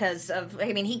 not because of.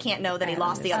 I mean, he can't know that he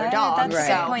lost the other dog. That's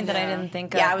so. a point that I didn't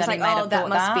think of. Yeah, I was that like, he might have that thought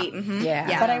must that. be.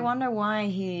 Yeah. But I wonder why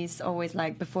he's always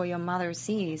like, before your mother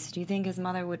sees. Do you think his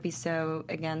mother would be so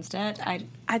against it?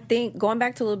 I think, going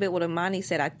back to a little bit what Imani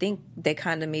said, I think they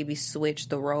kind of maybe switch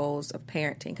the roles of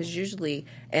parenting, because usually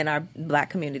in our Black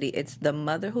community, it's the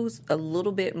mother who's a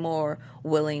little bit more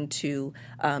willing to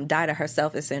die to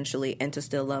herself, essentially, and to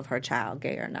still love her child,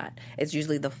 gay or not. It's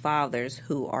usually the fathers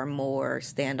who are more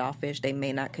standoffish. They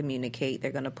may not communicate.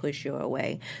 They're going to push you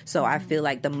away. So I feel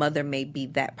like the mother may be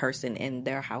that person in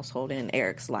their household and in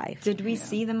Eric's life. Did we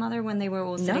see the mother when they were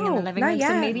all sitting in the living room? Not yet.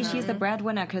 So maybe she's the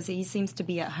breadwinner because he seems to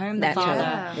be at home, the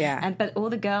father. Yeah. But all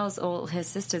the girls, all his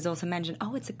sisters also mentioned,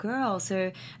 oh, it's a girl.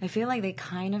 So I feel like they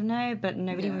kind of know, but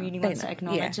nobody really wants to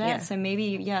acknowledge it. Yeah. So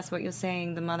maybe, yes, what you're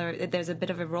saying, the mother, there's a bit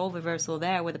of a role reversal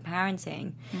there with the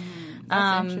parenting.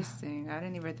 That's interesting. I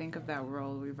didn't even think of that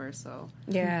role reversal.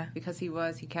 Yeah. Because he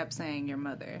kept saying your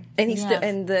mother. And he still,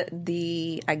 and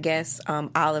the I guess,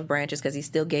 olive branches, because he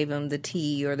still gave him the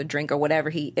tea or the drink or whatever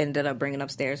he ended up bringing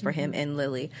upstairs for him and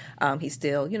Lily. He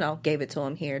still, gave it to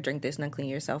him, here, drink this and then clean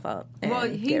yourself up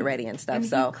and get ready and stuff. And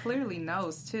so he clearly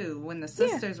knows, too. When the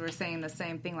sisters were saying the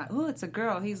same thing, like, oh, it's a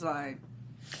girl, he's like...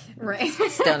 Right.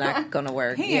 Still not going to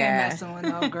work. He ain't messing with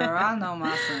no girl. I know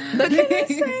my son. But can I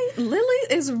say, Lily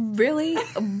is really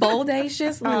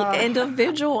boldacious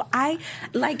individual.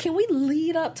 Can we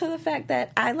lead up to the fact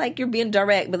that I like you're being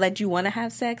direct, but like you want to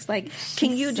have sex? Like,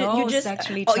 can you just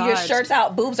sexually your shirt's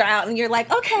out, boobs are out, and you're like,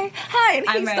 okay, hi, and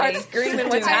he starts screaming,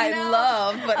 which I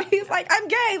love. But he's like, I'm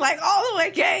gay, like all the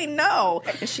way gay, no.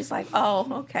 And she's like,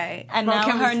 oh, okay. And now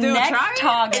her next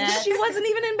target. And she wasn't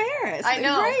even embarrassed. I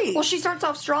know. Great. Well, she starts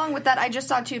off strong with that. I just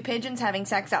saw 2 pigeons having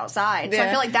sex outside. So I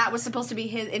feel like that was supposed to be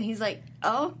his, and he's like,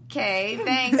 okay,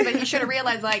 thanks. But he should have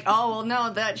realized, like, oh, well,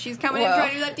 no, that she's coming and trying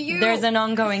to do that to you. There's an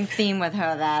ongoing theme with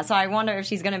her there. So I wonder if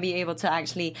she's going to be able to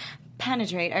actually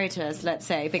penetrate Otis, let's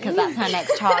say, because that's her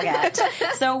next target.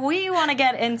 So we want to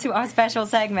get into our special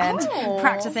segment,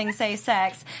 Practicing Safe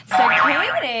Sex. So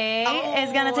Katie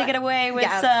is going to take it away with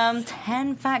some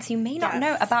 10 facts you may not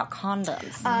know about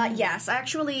condoms. Yes, I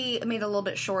actually made it a little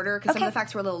bit shorter because some of the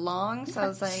facts were a little long, so I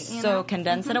was like, So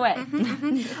condense it away.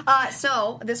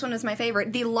 So this one is my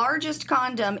favorite. The largest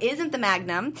condom isn't the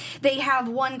Magnum. They have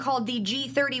one called the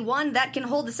G31 that can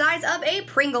hold the size of a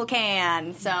Pringle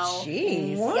can. So,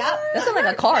 jeez. Yep. That sounds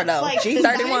like a car, though. Like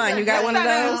G31, you got one of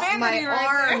those? My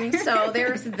arm. So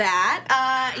there's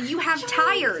that. You have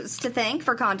tires to thank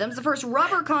for condoms. The first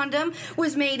rubber condom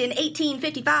was made in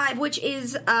 1855, which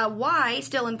is why,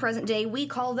 still in present day, we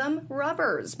call them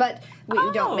rubbers. But we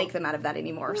don't make them out of that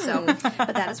anymore. So,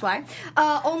 but that is why.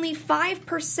 Only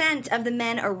 5% of the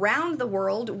men around the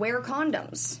world wear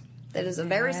condoms. That is a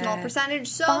very small percentage.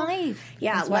 So, 5.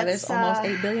 Yeah, that's why there's almost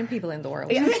 8 billion people in the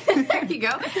world. Yeah. There you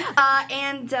go.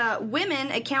 And women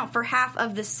account for half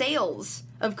of the sales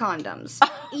of condoms.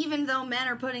 Even though men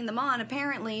are putting them on,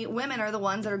 apparently women are the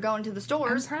ones that are going to the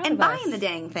stores and buying the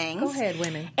dang things. Go ahead,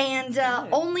 women. And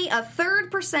only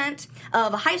 1/3%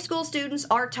 of high school students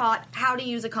are taught how to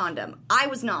use a condom. I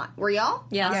was not. Were y'all?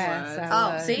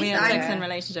 Yes. See? We had sex and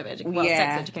relationship sex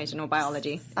education or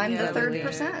biology. I'm the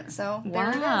 3rd%. So there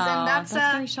it is. Wow. And that's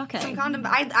very shocking. some condom.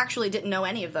 I actually didn't know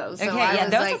any of those. So Okay, I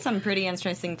was those like, are some pretty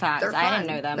interesting facts. they're I fun.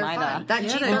 didn't know them They're either. fun. That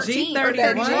G13 or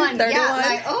 31. 31. Yeah,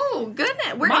 like, oh, goodness.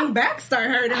 My back started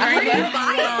hurting right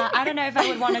now. I don't know if I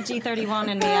would want a G31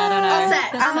 in me. I don't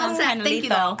know. I'm all set. Thank you,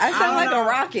 though. I sound like a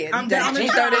rocket. I'm down to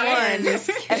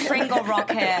G31. A Pringle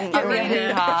rocket. Get real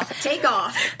hoo-ha. Take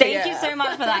off. Thank you so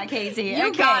much for that, Katie.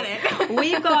 You got it.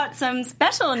 We've got some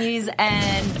special news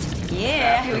and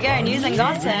here we go. News and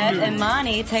gossip.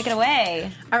 Imani, take it away.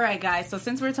 All right, guys. So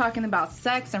since we're talking about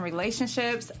sex and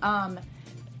relationships,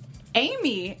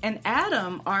 Amy and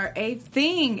Adam are a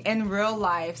thing in real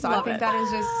life. So I think that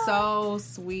is just so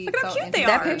sweet. Look how so cute they are.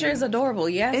 That picture is adorable.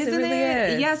 Yes, Isn't it really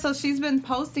is. Yeah, so she's been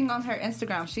posting on her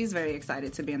Instagram. She's very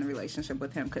excited to be in a relationship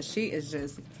with him because she is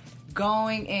just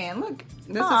going in. Look,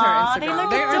 this is her Instagram. They look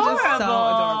They're adorable. just so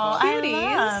adorable. I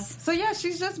love. So yeah,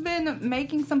 she's just been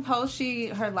making some posts.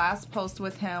 Her last post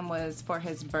with him was for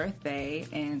his birthday,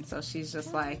 and so she's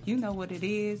just like, you know what it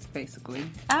is, basically.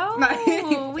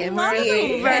 Oh, we love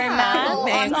Marie. romance.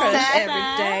 Man crush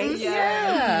every day.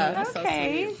 Yeah.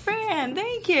 Okay, So friend,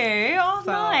 thank you. Oh,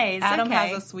 So nice. Adam okay.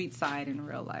 has a sweet side in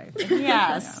real life.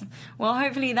 Yes. Yeah. Well,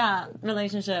 hopefully that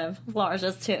relationship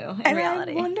flourishes too in And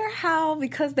reality. I wonder how,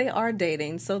 because they are are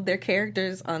dating, so their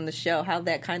characters on the show, how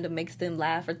that kind of makes them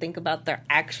laugh or think about their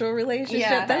actual relationship.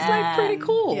 Yeah. That's like pretty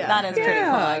cool. Yeah. That is pretty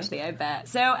cool, actually, I bet.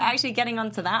 So actually getting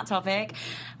onto that topic,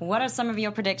 what are some of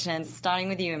your predictions, starting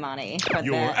with you, Imani?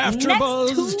 Your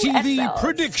AfterBuzz TV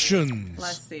predictions.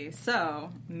 Let's see.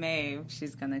 So, Maeve,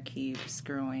 she's going to keep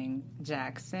screwing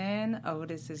Jackson.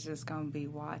 Otis is just going to be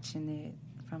watching it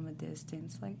from a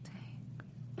distance like, dang,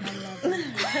 I love it.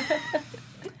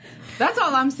 That's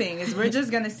all I'm seeing is we're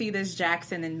just going to see this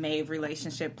Jackson and Maeve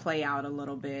relationship play out a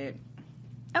little bit.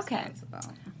 Okay.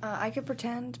 I could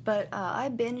pretend, but I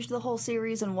binged the whole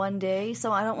series in one day,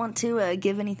 so I don't want to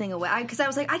give anything away. Because I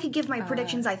was like, I could give my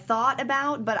predictions I thought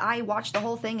about, but I watched the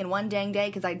whole thing in one dang day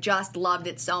because I just loved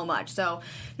it so much. So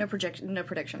no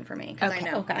prediction for me. Because I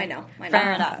know.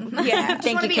 Fair enough. Yeah.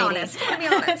 Thank you, Katie. Honest.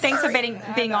 Thanks for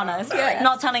being honest.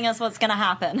 Not telling us what's going to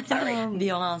happen.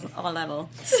 Be on our level.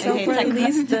 So okay, for at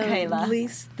least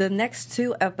the next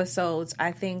 2 episodes,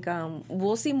 I think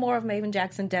we'll see more of Maeve and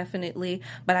Jackson, definitely.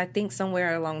 But I think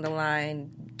somewhere along the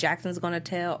line, Jackson's going to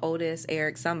tell Otis,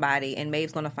 Eric, somebody, and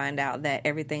Maeve's going to find out that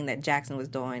everything that Jackson was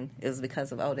doing is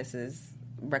because of Otis's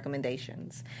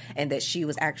recommendations and that she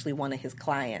was actually one of his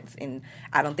clients. And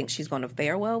I don't think she's going to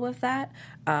fare well with that.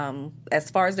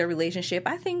 As far as their relationship,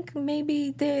 I think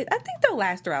they'll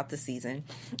last throughout the season.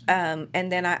 And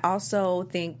then I also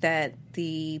think that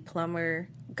the plumber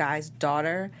guy's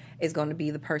daughter is going to be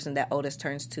the person that Otis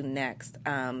turns to next,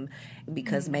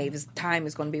 because Maeve's time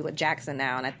is going to be with Jackson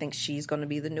now, and I think she's going to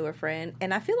be the newer friend.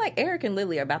 And I feel like Eric and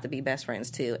Lily are about to be best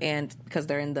friends too, and because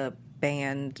they're in the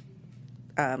band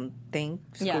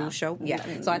school show.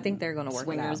 Yeah. So I think they're going to work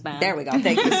Swingers it out. band. There we go.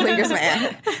 Thank you. Swingers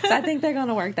band. So I think they're going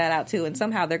to work that out too, and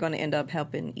somehow they're going to end up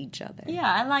helping each other.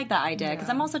 Yeah, I like that idea because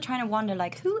I'm also trying to wonder,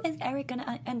 like, who is Eric going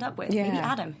to end up with? Yeah. Maybe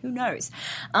Adam. Who knows?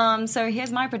 So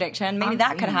here's my prediction. Maybe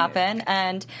that could happen.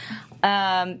 And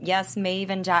yes, Maeve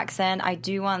and Jackson, I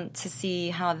do want to see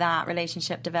how that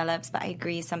relationship develops, but I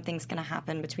agree something's going to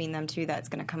happen between them two that's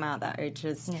going to come out that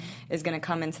Otis is going to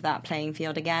come into that playing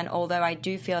field again. Although I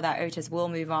do feel that Otis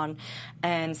will move on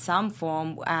in some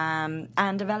form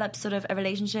and develop sort of a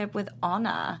relationship with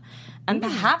Honor. And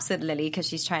perhaps with Lily, because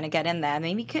she's trying to get in there.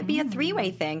 Maybe it could be a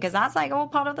 3-way thing, because that's like all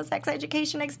part of the sex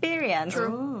education experience.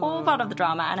 All part of the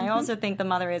drama. And I also think the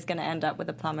mother is going to end up with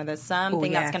the plumber. There's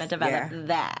something that's going to develop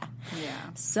there. Yeah.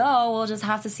 So we'll just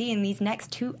have to see in these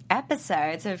next 2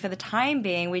 episodes. So for the time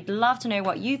being, we'd love to know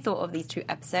what you thought of these 2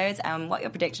 episodes and what your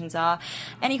predictions are.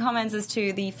 Any comments as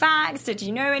to the facts? Did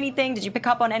you know anything? Did you pick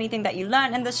up on anything that you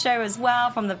learned in the show as well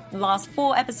from the last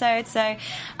 4 episodes? So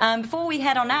before we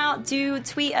head on out, do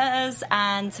tweet us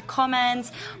and comment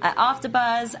at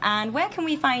AfterBuzz. And where can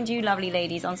we find you, lovely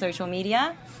ladies, on social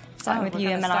media? Starting with you,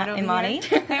 Imani.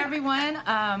 Hey, everyone.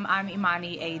 I'm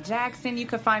Imani A. Jackson. You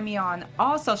can find me on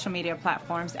all social media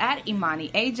platforms at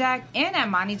Imani A. Jack and at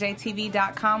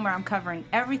MoniJTV.com, where I'm covering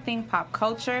everything pop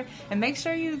culture. And make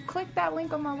sure you click that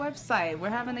link on my website. We're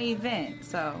having an event,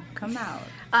 so come out.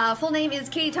 Full name is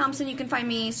Katie Thompson. You can find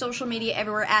me social media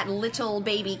everywhere at Little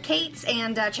Baby Kates.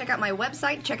 And check out my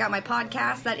website. Check out my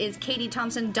podcast. That is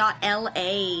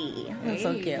KatieThompson.la. That's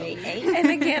so cute.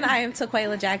 And again, I am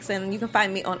Taquaila Jackson. You can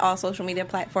find me on all social media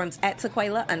platforms at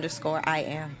Taquaila_I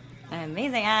am.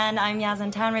 Amazing. And I'm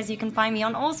Yasmin Tanriz. You can find me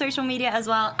on all social media as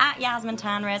well at Yasmin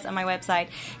Tanriz and my website,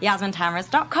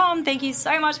 yasmintanriz.com. Thank you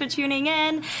so much for tuning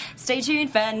in. Stay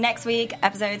tuned for next week,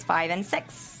 episodes 5 and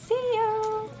 6. See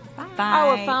you. Bye.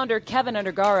 Our founder, Kevin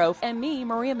Undergaro, and me,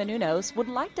 Maria Menounos, would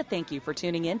like to thank you for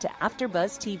tuning in to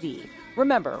AfterBuzz TV.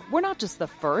 Remember, we're not just the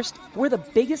first, we're the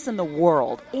biggest in the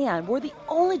world, and we're the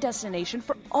only destination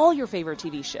for all your favorite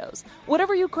TV shows.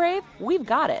 Whatever you crave, we've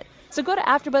got it. So go to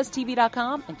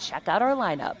AfterBuzzTV.com and check out our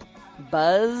lineup.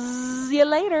 Buzz you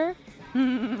later.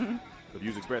 The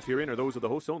views expressed herein are those of the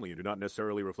hosts only and do not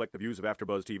necessarily reflect the views of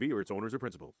AfterBuzz TV or its owners or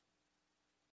principals.